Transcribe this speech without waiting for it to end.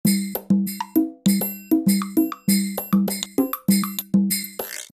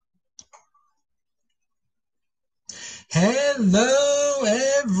Hello,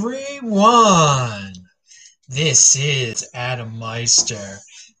 everyone. This is Adam Meister,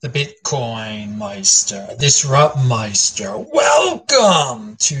 the Bitcoin Meister, Disrupt Meister.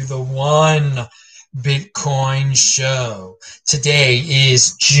 Welcome to the One Bitcoin Show. Today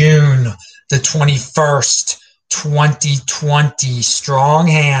is June the 21st, 2020. Strong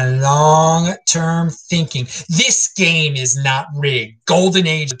hand, long-term thinking. This game is not rigged. Golden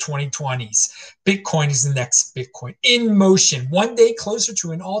age of 2020s. Bitcoin is the next Bitcoin in motion, one day closer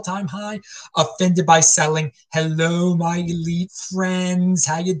to an all-time high. Offended by selling. Hello, my elite friends.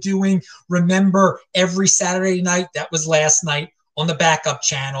 How you doing? Remember, every Saturday night, that was last night, on the backup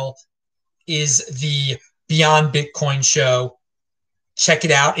channel is the Beyond Bitcoin show. Check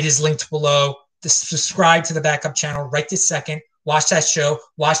it out. It is linked below. Subscribe to the backup channel right this second. Watch that show.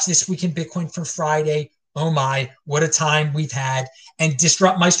 Watch This Week in Bitcoin from Friday. Oh my, what a time we've had. And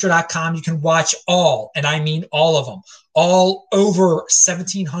disruptmeister.com, you can watch all, and I mean all of them, all over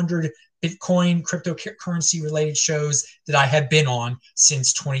 1,700 Bitcoin cryptocurrency related shows that I have been on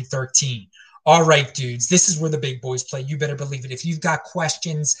since 2013. All right, dudes, this is where the big boys play. You better believe it. If you've got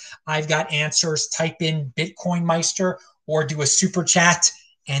questions, I've got answers. Type in Bitcoin Meister or do a super chat,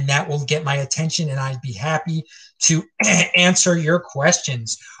 and that will get my attention, and I'd be happy to answer your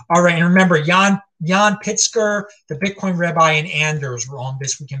questions. All right, and remember, Jan Pitzker, the Bitcoin Rabbi, and Anders were on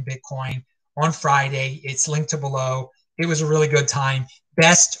This Week in Bitcoin on Friday. It's linked below. It was a really good time.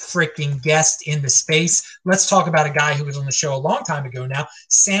 Best freaking guest in the space. Let's talk about a guy who was on the show a long time ago now.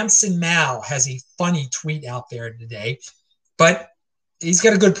 Samson Mow has a funny tweet out there today, but he's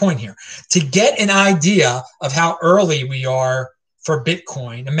got a good point here. To get an idea of how early we are for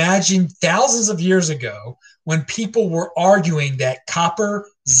Bitcoin, imagine thousands of years ago when people were arguing that copper,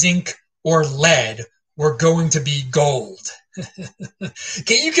 zinc, or lead were going to be gold.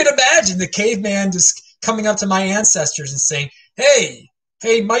 You can imagine the caveman just coming up to my ancestors and saying, hey,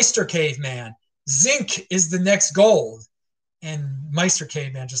 Meister Caveman, zinc is the next gold. And Meister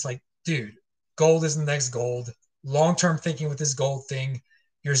Caveman just like, dude, gold is the next gold. Long-term thinking with this gold thing.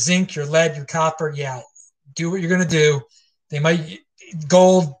 Your zinc, your lead, your copper, yeah, do what you're going to do. They might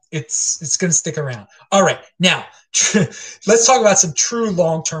gold. It's going to stick around. All right. Now, let's talk about some true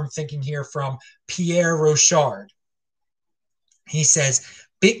long-term thinking here from Pierre Rochard. He says,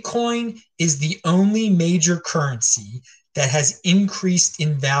 Bitcoin is the only major currency that has increased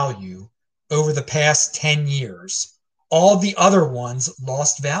in value over the past 10 years. All the other ones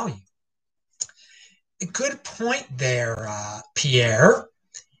lost value. A good point there, Pierre.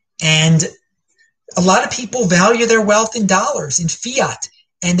 And a lot of people value their wealth in dollars, in fiat,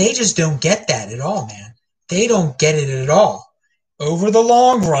 and they just don't get that at all, man. They don't get it at all. Over the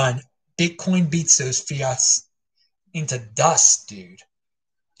long run, Bitcoin beats those fiats into dust, dude.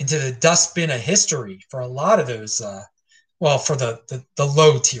 Into the dustbin of history for a lot of those, for the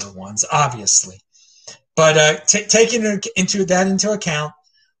low tier ones, obviously. But taking into account,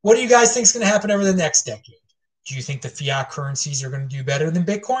 what do you guys think is going to happen over the next decade? Do you think the fiat currencies are going to do better than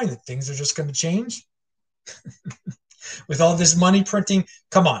Bitcoin? That things are just going to change? With all this money printing,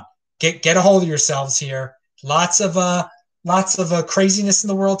 come on, get a hold of yourselves here. Lots of craziness in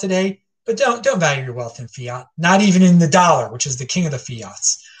the world today, but don't value your wealth in fiat. Not even in the dollar, which is the king of the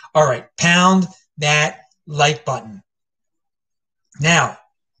fiats. All right, pound that like button. Now,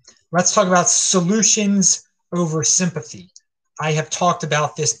 let's talk about solutions over sympathy. I have talked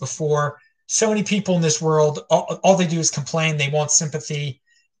about this before. So many people in this world, all they do is complain. They want sympathy.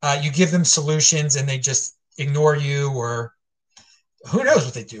 You give them solutions and they just ignore you, or who knows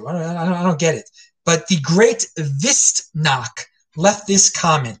what they do. I don't get it. But the great Vistnak left this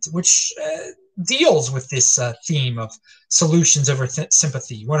comment, which deals with this theme of solutions over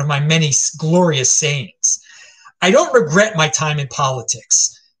sympathy, one of my many glorious sayings. I don't regret my time in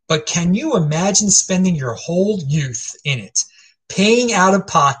politics, but can you imagine spending your whole youth in it, paying out of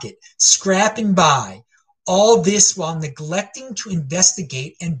pocket, scrapping by, all this while neglecting to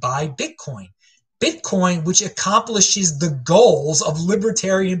investigate and buy Bitcoin? Bitcoin, which accomplishes the goals of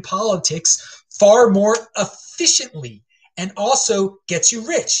libertarian politics far more efficiently and also gets you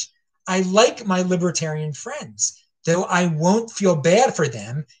rich. I like my libertarian friends, though I won't feel bad for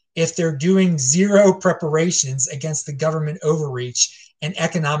them if they're doing zero preparations against the government overreach and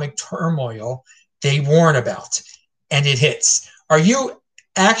economic turmoil they warn about. And it hits. Are you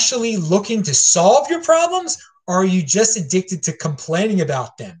actually looking to solve your problems, or are you just addicted to complaining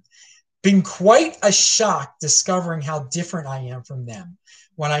about them? Been quite a shock discovering how different I am from them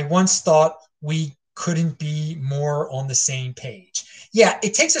when I once thought we couldn't be more on the same page. Yeah,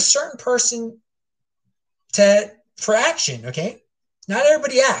 it takes a certain person for action, okay? Not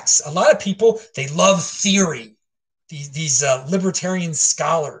everybody acts. A lot of people, they love theory. these libertarian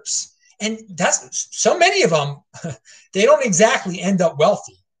scholars, and that's so many of them. They don't exactly end up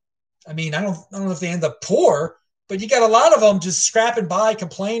wealthy. I mean, I don't know if they end up poor, but you got a lot of them just scrapping by,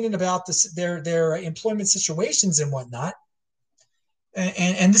 complaining about their employment situations and whatnot.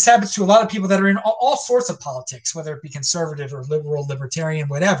 And this happens to a lot of people that are in all sorts of politics, whether it be conservative or liberal, libertarian,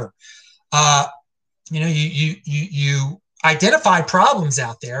 whatever. You identify problems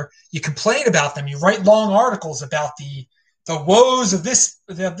out there, you complain about them, you write long articles about the woes of this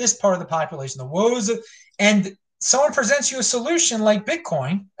part of the population, the woes of, and someone presents you a solution like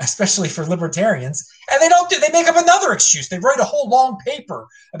Bitcoin, especially for libertarians, and they make up another excuse. They write a whole long paper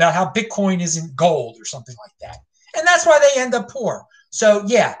about how Bitcoin isn't gold or something like that. And that's why they end up poor. So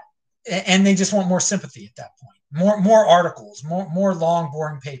yeah, and they just want more sympathy at that point. More articles, more long,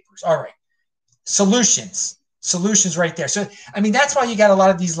 boring papers. All right. Solutions right there. So, I mean, that's why you got a lot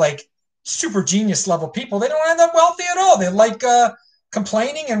of these like super genius level people. They don't end up wealthy at all. They like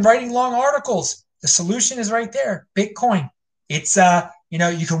complaining and writing long articles. The solution is right there. Bitcoin. It's,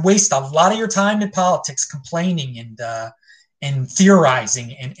 you can waste a lot of your time in politics complaining and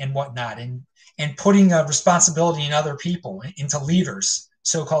theorizing and whatnot and putting responsibility in other people, into leaders,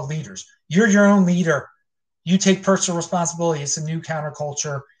 so-called leaders. You're your own leader. You take personal responsibility. It's a new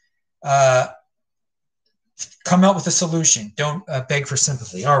counterculture. Come up with a solution. Don't beg for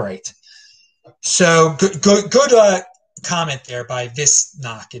sympathy. All right. So good comment there by this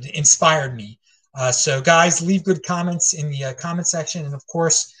knock. It inspired me. So guys, leave good comments in the comment section. And of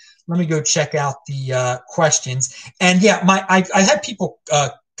course, let me go check out the questions. And yeah, I had people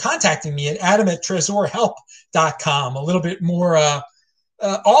contacting me at adam@tresorhelp.com a little bit more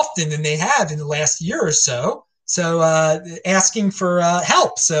often than they have in the last year or so. So asking for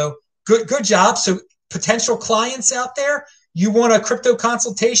help. So good job. So potential clients out there, you want a crypto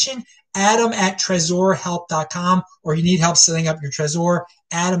consultation, adam@tresorhelp.com, or you need help setting up your Trezor,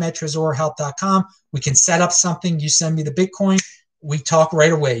 adam@tresorhelp.com. We can set up something. You send me the Bitcoin. We talk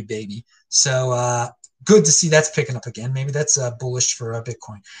right away, baby. So good to see that's picking up again. Maybe that's bullish for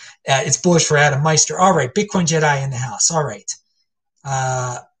Bitcoin. It's bullish for Adam Meister. All right, Bitcoin Jedi in the house. All right.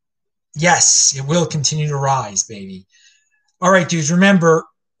 Yes, it will continue to rise, baby. All right, dudes, remember,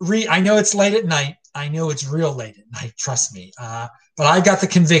 I know it's late at night. I know it's real late at night, trust me. But I got the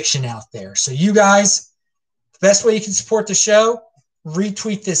conviction out there. So you guys, the best way you can support the show,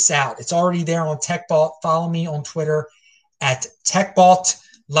 retweet this out. It's already there on TechBalt. Follow me on Twitter at TechBalt.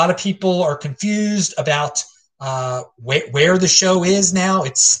 A lot of people are confused about where the show is now.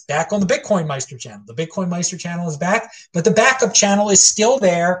 It's back on the Bitcoin Meister channel. The Bitcoin Meister channel is back, but the backup channel is still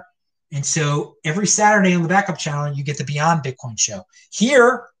there. And so every Saturday on the backup channel, you get the Beyond Bitcoin show.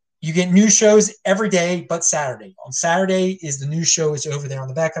 Here, you get new shows every day but Saturday. On Saturday is the new show is over there on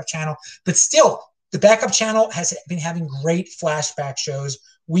the backup channel. But still, the backup channel has been having great flashback shows.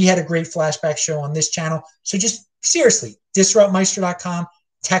 We had a great flashback show on this channel. So just seriously, disruptmeister.com,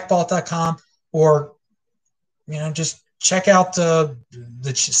 techbalt.com, or just check out the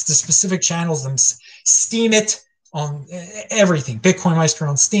specific channels, Steemit on everything. Bitcoin Meister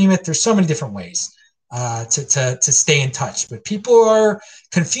on Steemit. There's so many different ways to stay in touch. But people are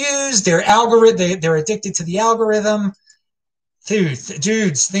confused. They're addicted to the algorithm.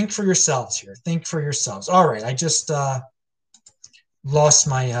 Dudes, think for yourselves here. Think for yourselves. All right, I just lost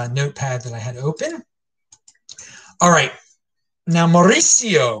my notepad that I had open. All right, now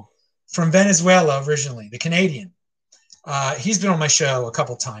Mauricio from Venezuela originally, the Canadian. He's been on my show a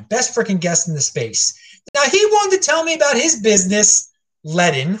couple times. Best freaking guest in the space. Now, he wanted to tell me about his business,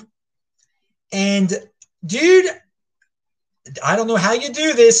 Ledn. And, dude, I don't know how you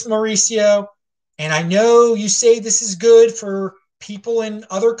do this, Mauricio. And I know you say this is good for people in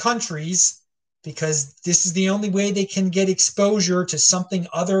other countries because this is the only way they can get exposure to something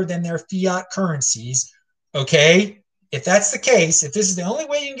other than their fiat currencies. Okay? If that's the case, if this is the only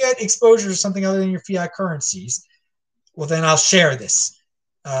way you can get exposure to something other than your fiat currencies, well, then I'll share this.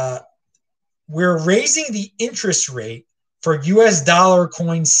 We're raising the interest rate for US dollar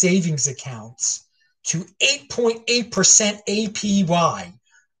coin savings accounts to 8.8% APY.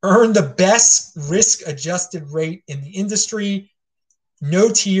 Earn the best risk-adjusted rate in the industry. No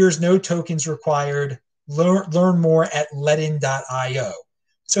tiers, no tokens required. Learn more at ledn.io.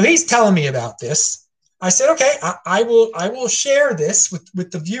 So he's telling me about this. I said, okay, I will share this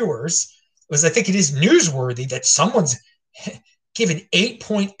with the viewers, because I think it is newsworthy that someone's given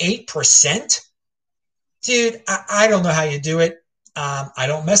 8.8%. Dude, I don't know how you do it. I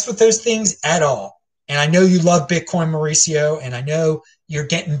don't mess with those things at all. And I know you love Bitcoin, Mauricio, and I know you're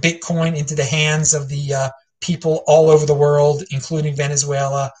getting Bitcoin into the hands of the people all over the world, including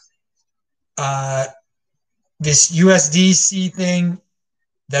Venezuela. this USDC thing,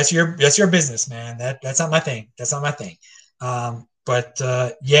 that's your business, man. That's not my thing. That's not my thing. But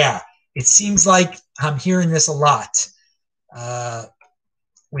yeah, it seems like I'm hearing this a lot. Uh,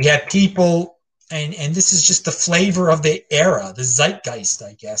 we have people, and this is just the flavor of the era, the zeitgeist,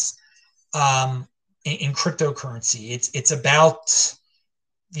 I guess. In cryptocurrency, it's about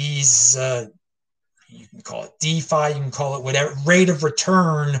these. You can call it DeFi, you can call it whatever, rate of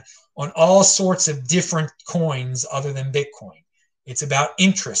return on all sorts of different coins other than Bitcoin. It's about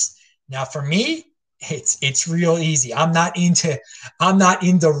interest. Now, for me, it's real easy. I'm not into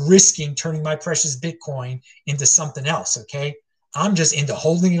risking turning my precious Bitcoin into something else. Okay, I'm just into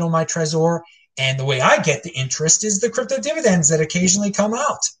holding it on my Trezor, and the way I get the interest is the crypto dividends that occasionally come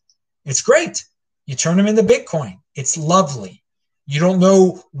out. It's great. You turn them into Bitcoin. It's lovely. You don't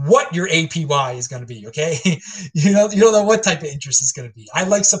know what your APY is going to be. Okay, you don't know what type of interest is going to be.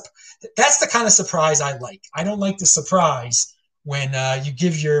 That's the kind of surprise I like. I don't like the surprise when you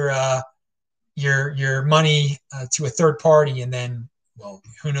give your money to a third party and then, well,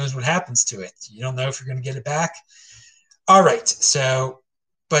 who knows what happens to it. You don't know if you're going to get it back. All right, so,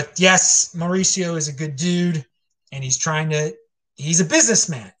 but yes, Mauricio is a good dude, and he's a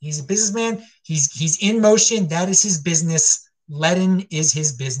businessman. He's in motion. That is his business. Ledn is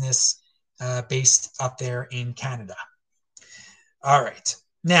his business, based up there in Canada. All right,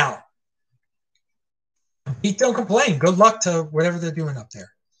 now, Pete, don't complain. Good luck to whatever they're doing up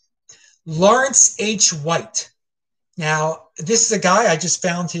there. Lawrence H. White. Now, this is a guy, I just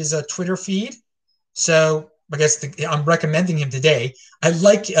found his Twitter feed. So I guess I'm recommending him today. I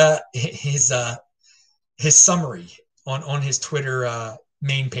like his summary on his Twitter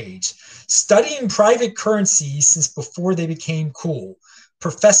main page. Studying private currencies since before they became cool.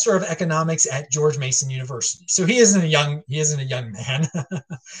 Professor of economics at George Mason University. So he isn't a young man.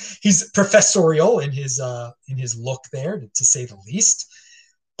 He's professorial in his look there, to say the least.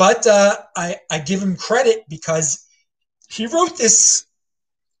 But I give him credit because he wrote this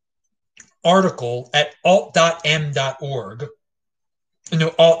article at alt.m.org,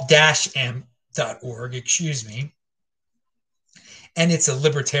 no, alt-m.org, excuse me. And it's a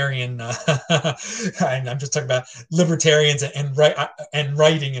libertarian, and I'm just talking about libertarians and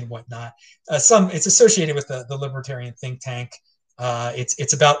writing and whatnot. It's associated with the libertarian think tank.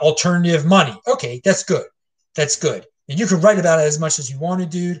 It's about alternative money. Okay, that's good. That's good. And you can write about it as much as you want to,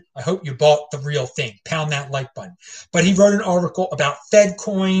 dude. I hope you bought the real thing. Pound that like button. But he wrote an article about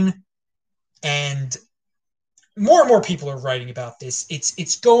FedCoin, and more and more people are writing about this.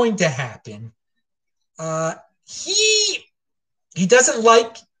 It's going to happen. He doesn't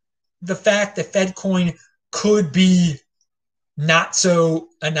like the fact that FedCoin could be not so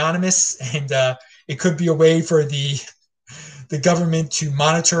anonymous, and it could be a way for the government to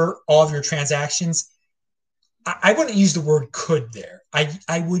monitor all of your transactions. I wouldn't use the word could there.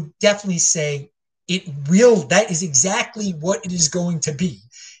 I would definitely say it will. That is exactly what it is going to be.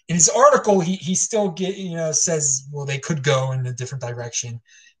 In his article, he still says, well, they could go in a different direction.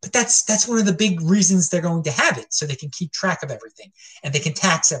 But that's one of the big reasons they're going to have it, so they can keep track of everything, and they can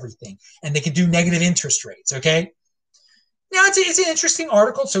tax everything, and they can do negative interest rates. Okay. Now it's an interesting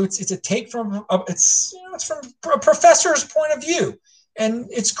article. So it's a take from it's from a professor's point of view. And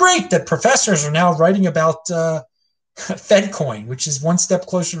it's great that professors are now writing about FedCoin, which is one step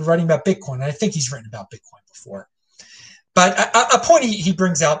closer to writing about Bitcoin. And I think he's written about Bitcoin before. But a point he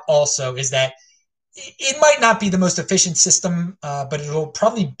brings out also is that it might not be the most efficient system, but it'll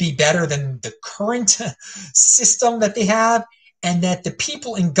probably be better than the current system that they have, and that the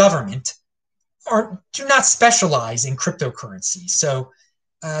people in government do not specialize in cryptocurrency. So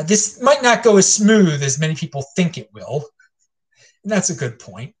this might not go as smooth as many people think it will. And that's a good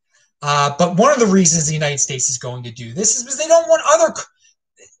point. But one of the reasons the United States is going to do this is because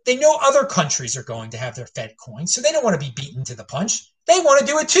they know other countries are going to have their Fed coins, so they don't want to be beaten to the punch. They want to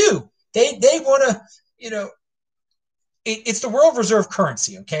do it too. They want to, it's the world reserve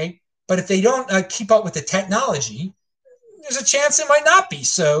currency, okay? But if they don't keep up with the technology, there's a chance it might not be.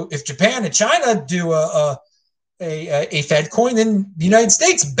 So if Japan and China do a Fed coin, then the United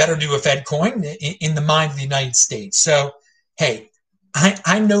States better do a Fed coin in the mind of the United States. So, hey,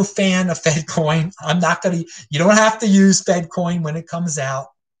 I'm no fan of FedCoin. You don't have to use FedCoin when it comes out.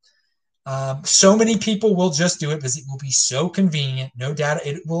 So many people will just do it because it will be so convenient. No doubt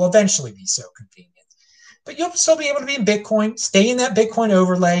it will eventually be so convenient. But you'll still be able to be in Bitcoin, stay in that Bitcoin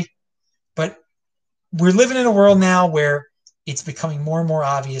overlay. But we're living in a world now where it's becoming more and more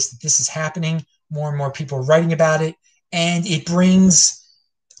obvious that this is happening. More and more people are writing about it. And it brings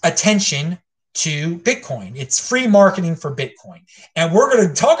attention to Bitcoin. It's free marketing for Bitcoin. And we're going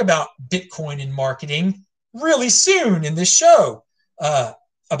to talk about Bitcoin and marketing really soon in this show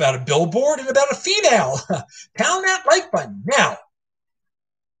about a billboard and about a female. Pound that like button. Now,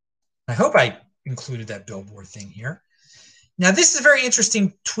 I hope I included that billboard thing here. Now, this is a very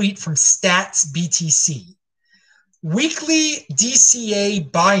interesting tweet from Stats BTC. Weekly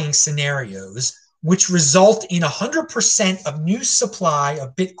DCA buying scenarios, which result in 100% of new supply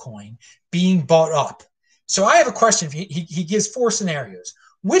of Bitcoin being bought up. So I have a question. He gives 4 scenarios.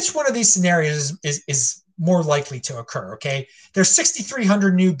 Which one of these scenarios is more likely to occur? Okay, there's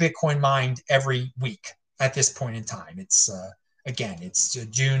 6,300 new Bitcoin mined every week at this point in time. It's again, it's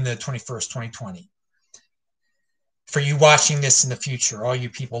June the 21st, 2020. For you watching this in the future, all you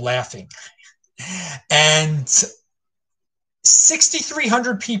people laughing, and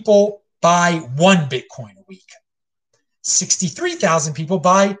 6,300 people buy 1 Bitcoin a week. 63,000 people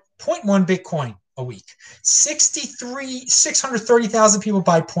buy 0.1 Bitcoin a week. 630,000 people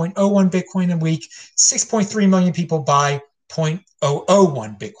buy 0.01 Bitcoin a week. 6.3 million people buy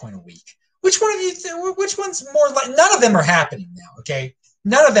 0.001 Bitcoin a week. Which one of you? Which one's more like? None of them are happening now. Okay,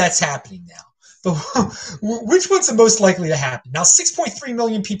 none of that's happening now. But which one's the most likely to happen? Now, 6.3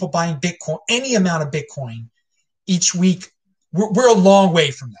 million people buying Bitcoin, any amount of Bitcoin each week. We're a long way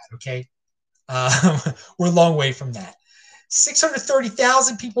from that. Okay, we're a long way from that.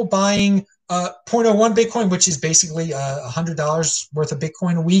 630,000 people buying 0.01 Bitcoin, which is basically $100 worth of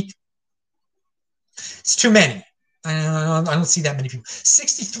Bitcoin a week. It's too many. I don't see that many people.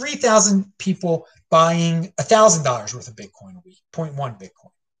 63,000 people buying $1,000 worth of Bitcoin a week, 0.1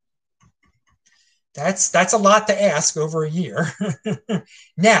 Bitcoin. That's a lot to ask over a year.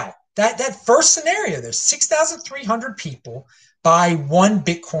 Now, that first scenario, there's 6,300 people buy 1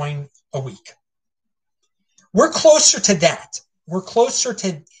 Bitcoin a week. We're closer to that. We're closer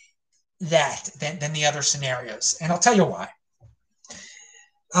to that than the other scenarios, and I'll tell you why.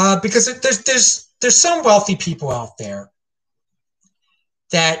 Because there's some wealthy people out there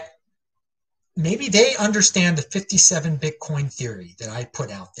that maybe they understand the 57 Bitcoin theory that I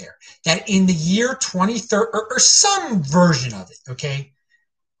put out there, that in the year 2030, or some version of it, okay,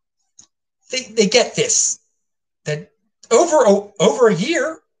 they get this, that over a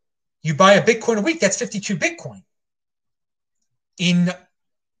year, you buy a Bitcoin a week, that's 52 Bitcoin.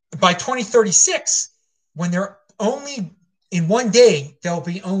 By 2036, when they're only, in one day, there'll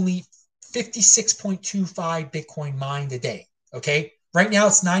be only 56.25 Bitcoin mined a day, okay? Right now,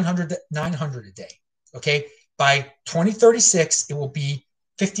 it's 900 a day, okay? By 2036, it will be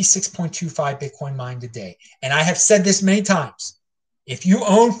 56.25 Bitcoin mined a day. And I have said this many times. If you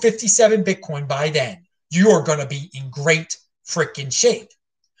own 57 Bitcoin by then, you are going to be in great freaking shape.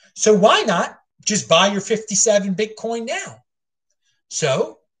 So why not just buy your 57 Bitcoin now?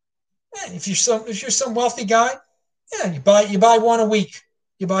 So if you're some wealthy guy, yeah, you buy 1 a week.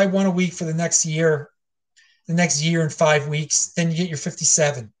 You buy 1 a week for the next year and 5 weeks. Then you get your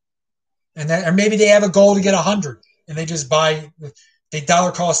 57, and that, or maybe they have a goal to get 100, and they just buy, they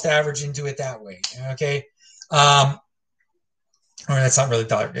dollar cost average into it that way. Okay, or that's not really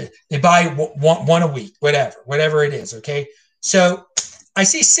dollar. They buy one a week, whatever it is. Okay, so I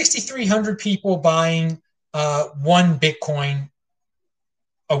see 6,300 people buying 1 Bitcoin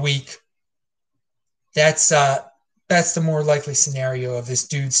a week. That's the more likely scenario of this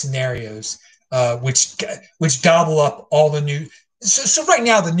dude's scenarios, which gobble up all the new. So right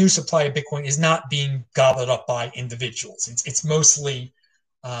now, the new supply of Bitcoin is not being gobbled up by individuals. It's mostly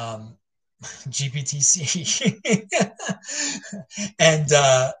GBTC, and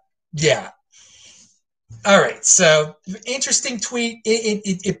yeah. All right, so interesting tweet.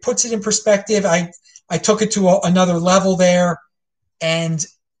 It puts it in perspective. I took it to another level there, and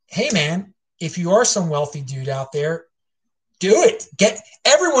hey, man, if you are some wealthy dude out there, do it.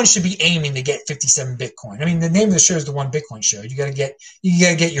 Everyone should be aiming to get 57 Bitcoin. I mean, the name of the show is the One Bitcoin Show. You gotta get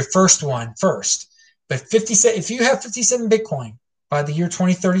your first one first. But if you have 57 Bitcoin by the year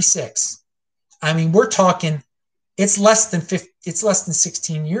 2036, I mean, we're talking, it's less than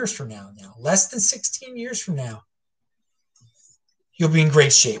 16 years from now. Less than 16 years from now, you'll be in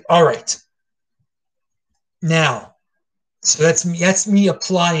great shape. All right. Now, so that's me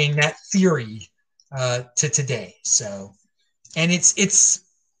applying that theory to today. So, and it's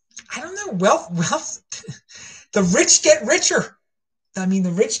I don't know, wealth. The rich get richer. I mean,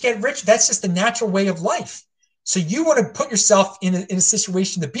 the rich get rich. That's just the natural way of life. So you want to put yourself in a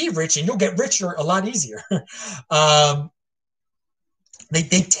situation to be rich, and you'll get richer a lot easier. They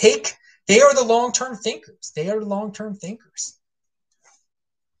are the long-term thinkers. They are the long-term thinkers.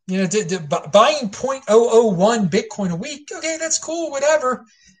 You know, buying 0.001 Bitcoin a week, okay, that's cool, whatever.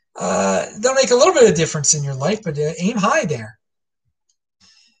 They'll make a little bit of difference in your life, but aim high there.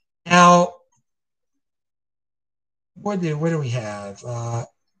 Now, what do we have?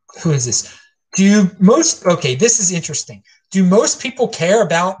 Who is this? Okay, this is interesting. Do most people care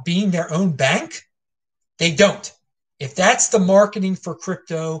about being their own bank? They don't. If that's the marketing for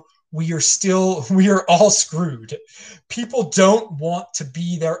crypto, we are all screwed. People don't want to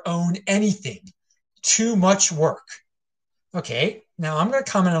be their own anything. Too much work. Okay, now I'm going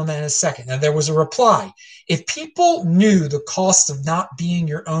to comment on that in a second. Now, there was a reply. If people knew the cost of not being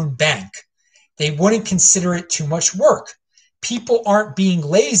your own bank, they wouldn't consider it too much work. People aren't being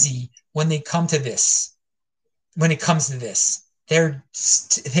lazy when they come to this. When it comes to this, they're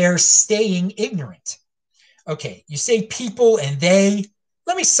staying ignorant. Okay, you say people and they.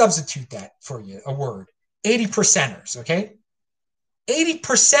 Let me substitute that for you, a word. 80 percenters, okay? 80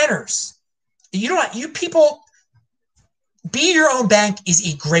 percenters. You people, be your own bank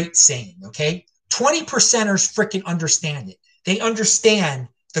is a great saying, okay? 20 percenters freaking understand it. They understand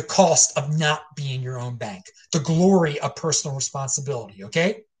the cost of not being your own bank, the glory of personal responsibility,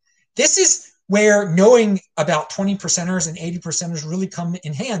 okay? This is where knowing about 20 percenters and 80 percenters really come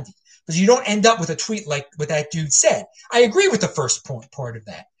in handy, because you don't end up with a tweet like what that dude said. I agree with the first part of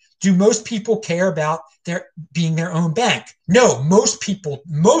that. Do most people care about being their own bank? No, most people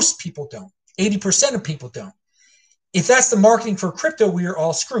don't. 80% of people don't. If that's the marketing for crypto, we are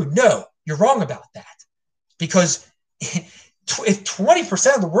all screwed. No, you're wrong about that. Because if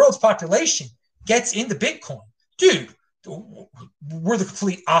 20% of the world's population gets into Bitcoin, dude, we're the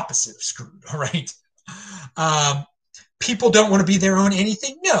complete opposite of screwed, all right? People don't want to be their own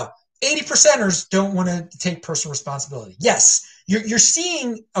anything? No. 80 percenters don't want to take personal responsibility. Yes, you're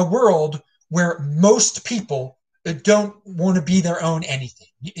seeing a world where most people don't want to be their own anything.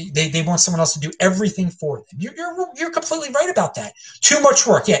 They want someone else to do everything for them. You're completely right about that. Too much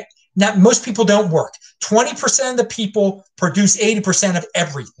work. Yeah, not most people don't work. 20% of the people produce 80% of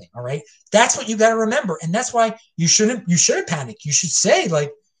everything. All right, that's what you got to remember, and that's why you shouldn't panic. You should say,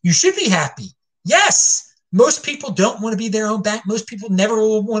 like, you should be happy. Yes. Most people don't want to be their own bank. Most people never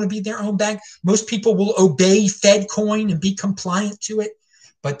will want to be their own bank. Most people will obey FedCoin and be compliant to it.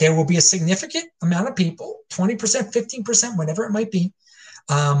 But there will be a significant amount of people, 20%, 15%, whatever it might be,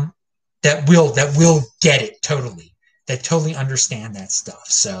 that will get it totally, that totally understand that stuff.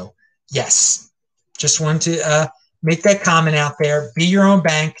 So, yes, just wanted to make that comment out there. Be your own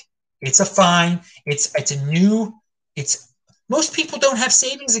bank. It's a fine. Most people don't have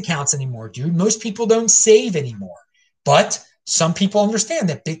savings accounts anymore, dude. Most people don't save anymore. But some people understand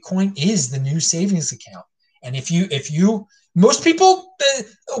that Bitcoin is the new savings account. And most people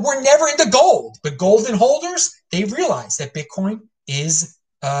were never into gold, but golden holders, they realize that Bitcoin is,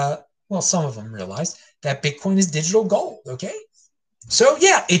 some of them realize that Bitcoin is digital gold, okay? So,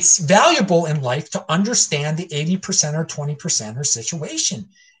 yeah, it's valuable in life to understand the 80% or 20% situation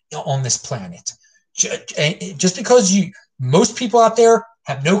on this planet. Just because most people out there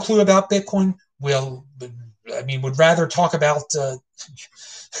have no clue about Bitcoin would rather talk about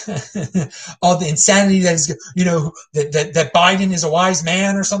all the insanity that is, that Biden is a wise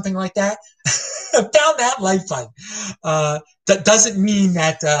man or something like that. Found that lifeline. That doesn't mean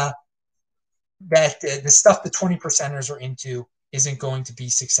that the stuff the 20 percenters are into isn't going to be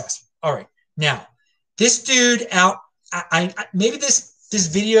successful. All right, now this dude out. Maybe this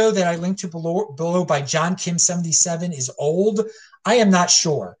video that I linked to below by John Kim 77 is old. I am not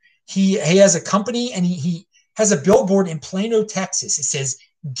sure. He has a company and he has a billboard in Plano, Texas. It says,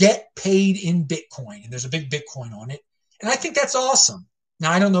 "Get paid in Bitcoin." And there's a big Bitcoin on it. And I think that's awesome.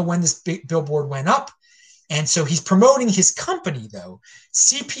 Now, I don't know when this billboard went up. And so he's promoting his company, though.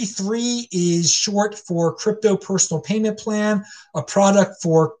 CP3 is short for Crypto Personal Payment Plan, a product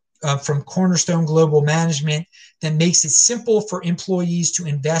from Cornerstone Global Management that makes it simple for employees to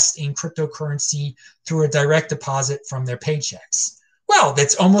invest in cryptocurrency through a direct deposit from their paychecks. Well,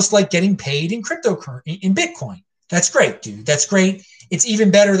 that's almost like getting paid in cryptocurrency, in Bitcoin. That's great, dude. That's great. It's even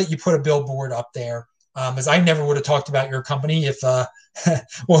better that you put a billboard up there, as I never would have talked about your company if, well,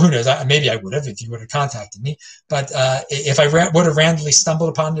 who knows? Maybe I would have if you would have contacted me. But if I would have randomly stumbled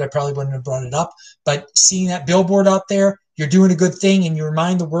upon it, I probably wouldn't have brought it up. But seeing that billboard out there, you're doing a good thing, and you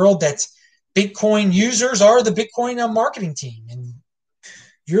remind the world that Bitcoin users are the Bitcoin marketing team. And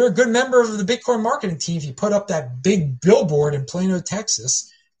you're a good member of the Bitcoin marketing team if you put up that big billboard in Plano,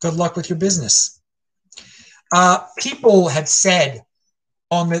 Texas. Good luck with your business. People have said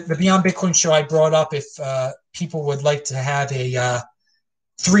on the Beyond Bitcoin show, I brought up if people would like to have a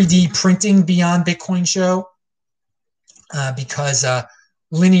 3D printing Beyond Bitcoin show because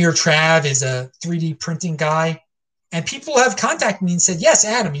Linear Trav is a 3D printing guy. And people have contacted me and said, yes,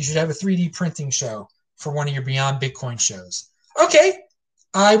 Adam, you should have a 3D printing show for one of your Beyond Bitcoin shows. Okay,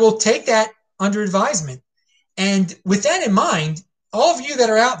 I will take that under advisement. And with that in mind, all of you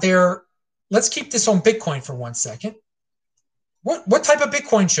that are out there, let's keep this on Bitcoin for 1 second. What type of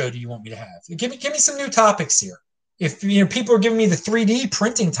Bitcoin show do you want me to have? Give me some new topics here. If people are giving me the 3D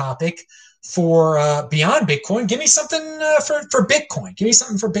printing topic for beyond Bitcoin, give me something for Bitcoin. Give me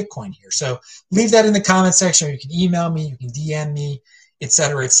something for Bitcoin here. So leave that in the comment section. Or you can email me, you can DM me,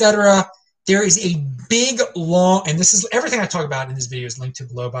 etc., etc. There is a big long, and this is everything I talk about in this video is linked to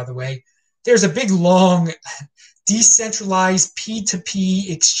below, by the way. There's a big long decentralized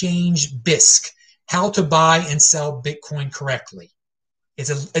P2P exchange BISC. How to buy and sell Bitcoin correctly.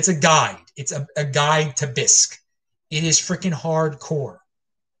 It's a guide. It's a guide to BISC. It is freaking hardcore.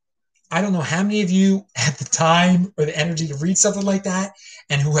 I don't know how many of you have the time or the energy to read something like that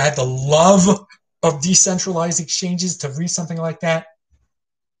and who have the love of decentralized exchanges to read something like that.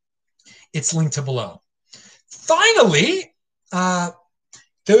 It's linked to below. Finally,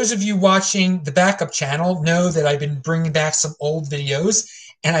 those of you watching the backup channel know that I've been bringing back some old videos,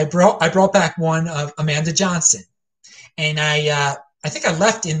 and I brought back one of Amanda Johnson. And I think I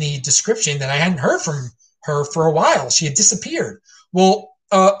left in the description that I hadn't heard from her for a while. She had disappeared. Well,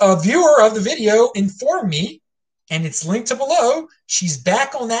 a viewer of the video informed me, and it's linked to below, she's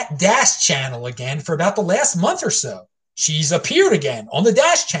back on that Dash channel again for about the last month or so. She's appeared again on the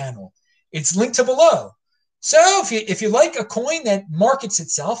Dash channel. It's linked to below. So if you like a coin that markets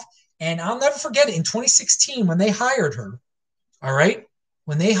itself, and I'll never forget it, in 2016 when they hired her, all right?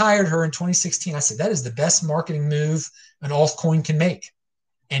 When they hired her in 2016, I said, that is the best marketing move an altcoin can make.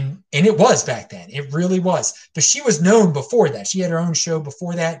 And it was back then. It really was. But she was known before that. She had her own show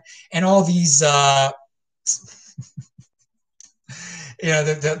before that. And all these, a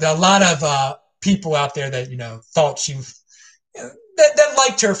lot of people out there that, thought she that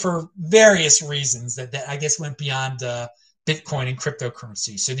liked her for various reasons that I guess went beyond Bitcoin and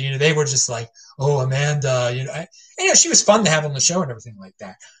cryptocurrency. So, they were just like, oh, Amanda, she was fun to have on the show and everything like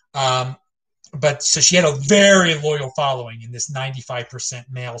that. But so she had a very loyal following in this 95%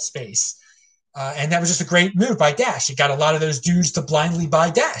 male space. And that was just a great move by Dash. It got a lot of those dudes to blindly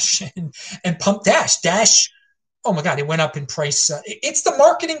buy Dash and pump Dash. Dash, oh my God, it went up in price. It's the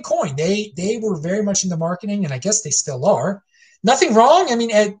marketing coin. They were very much into marketing, and I guess they still are. Nothing wrong. I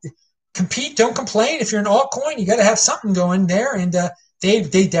mean, compete, don't complain. If you're an altcoin, you got to have something going there. And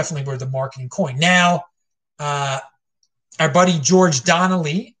they definitely were the marketing coin. Now, our buddy George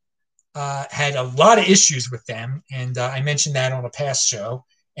Donnelly had a lot of issues with them, and I mentioned that on a past show.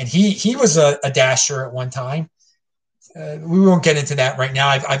 And he was a dasher at one time. We won't get into that right now.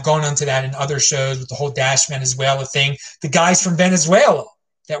 I've gone into that in other shows with the whole Dash Venezuela thing. The guys from Venezuela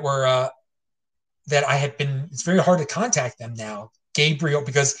that were that I had been. It's very hard to contact them now, Gabriel,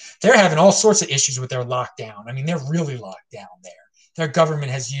 because they're having all sorts of issues with their lockdown. I mean, they're really locked down there. Their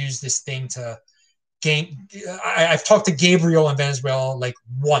government has used this thing to gain. I've talked to Gabriel in Venezuela like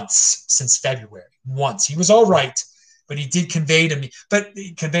once since February. Once. He was all right, but he did convey to me that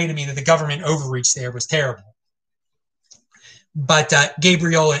the government overreach there was terrible. But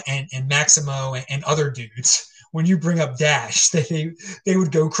Gabriel and Maximo and other dudes, when you bring up Dash, they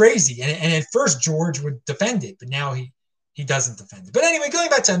would go crazy. And at first, George would defend it, but now he doesn't defend it. But anyway, going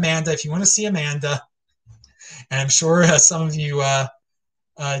back to Amanda, if you want to see Amanda, and I'm sure some of you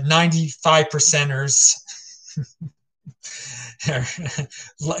 95%ers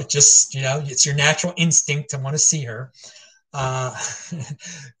just, it's your natural instinct to want to see her.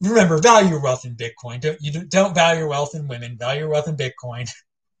 Remember, value your wealth in Bitcoin. Don't value your wealth in women. Value your wealth in Bitcoin.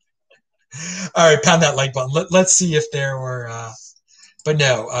 All right, pound that like button. Let's see if there were, but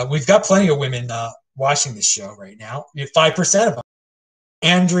no, we've got plenty of women watching this show right now. We have 5% of them.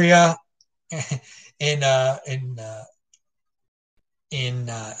 Andrea in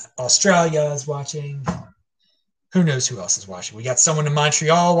Australia is watching. Who knows who else is watching? We got someone in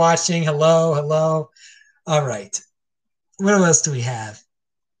Montreal watching. Hello. All right. What else do we have?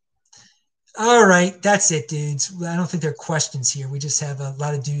 All right, that's it, dudes. I don't think there are questions here. We just have a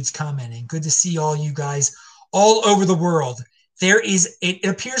lot of dudes commenting. Good to see all you guys all over the world. It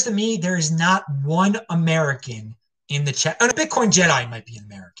appears to me there is not one American in the chat. Oh, Bitcoin Jedi might be an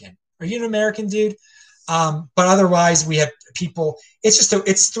American. Are you an American, dude? But otherwise, we have people.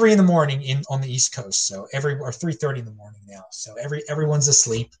 It's 3 a.m. on the East Coast, so or 3:30 in the morning now. So everyone's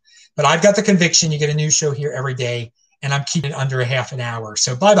asleep. But I've got the conviction. You get a new show here every day. And I'm keeping it under a half an hour.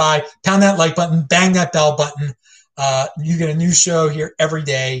 So bye-bye. Pound that like button. Bang that bell button. You get a new show here every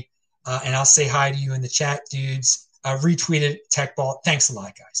day. And I'll say hi to you in the chat, dudes. Retweet it, TechBalt. Thanks a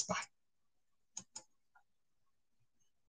lot, guys. Bye.